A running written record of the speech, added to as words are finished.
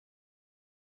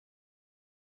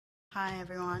Hi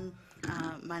everyone,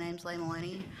 my name's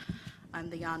Maloney. I'm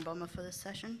the yarn bomber for this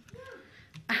session.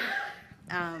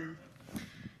 um,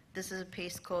 this is a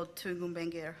piece called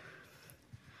Tugumbengir.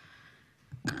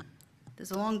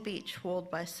 There's a long beach walled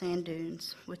by sand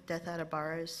dunes with death adder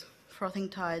burrows. Frothing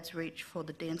tides reach for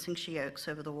the dancing she-oaks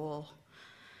over the wall.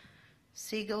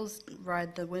 Seagulls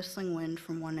ride the whistling wind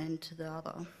from one end to the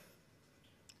other.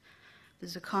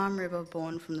 There's a calm river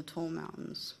born from the tall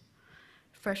mountains.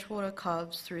 Freshwater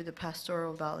carves through the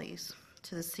pastoral valleys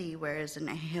to the sea where it is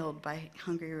inhaled by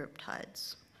hungry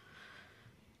riptides.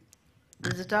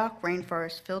 There's a dark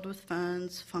rainforest filled with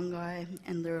ferns, fungi,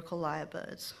 and lyrical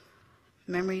lyrebirds.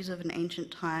 Memories of an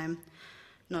ancient time,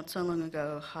 not so long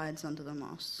ago, hides under the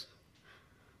moss.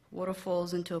 Water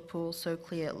falls into a pool so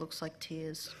clear it looks like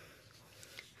tears.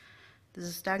 There's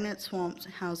a stagnant swamp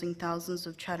housing thousands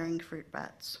of chattering fruit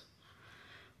bats.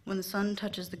 When the sun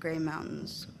touches the grey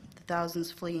mountains, the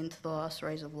thousands flee into the last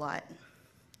rays of light.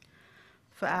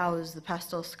 For hours, the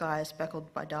pastel sky is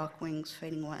speckled by dark wings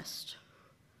fading west.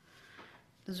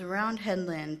 There's a round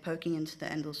headland poking into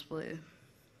the endless blue.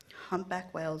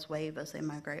 Humpback whales wave as they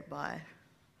migrate by.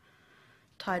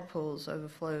 Tide pools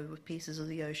overflow with pieces of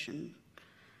the ocean,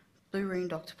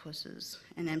 blue-ringed octopuses,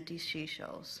 and empty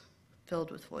seashells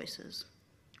filled with voices.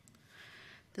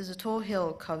 There's a tall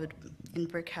hill covered in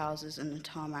brick houses in a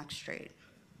tarmac street.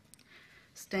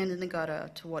 Stand in the gutter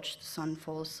to watch the sun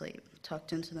fall asleep,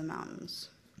 tucked into the mountains.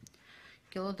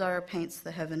 Gilladara paints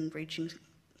the heaven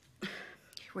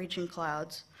reaching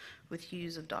clouds with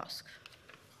hues of dusk.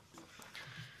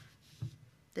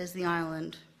 There's the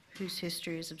island, whose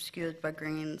history is obscured by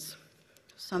greens.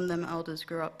 Some of them elders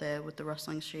grew up there with the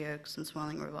rustling she-oaks and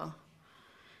swelling river.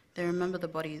 They remember the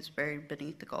bodies buried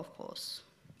beneath the golf course.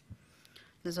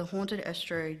 There's a haunted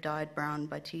estuary dyed brown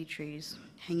by tea trees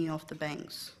hanging off the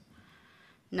banks.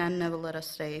 Nan never let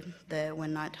us stay there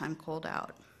when nighttime called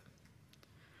out.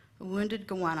 A wounded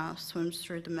goanna swims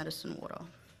through the medicine water.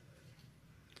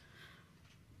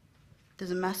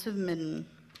 There's a massive midden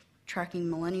tracking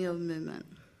millennia of movement.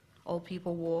 Old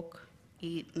people walk,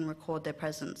 eat, and record their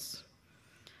presence.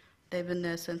 They've been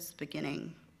there since the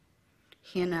beginning.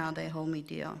 Here now they hold me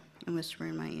dear and whisper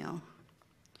in my ear.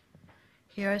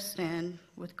 Here I stand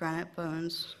with granite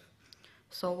bones,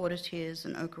 saltwater tears,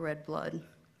 and ochre red blood.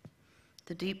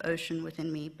 The deep ocean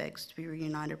within me begs to be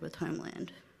reunited with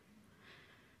homeland.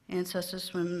 Ancestors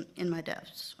swim in my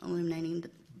depths, illuminating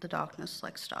the darkness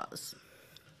like stars.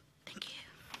 Thank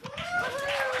you.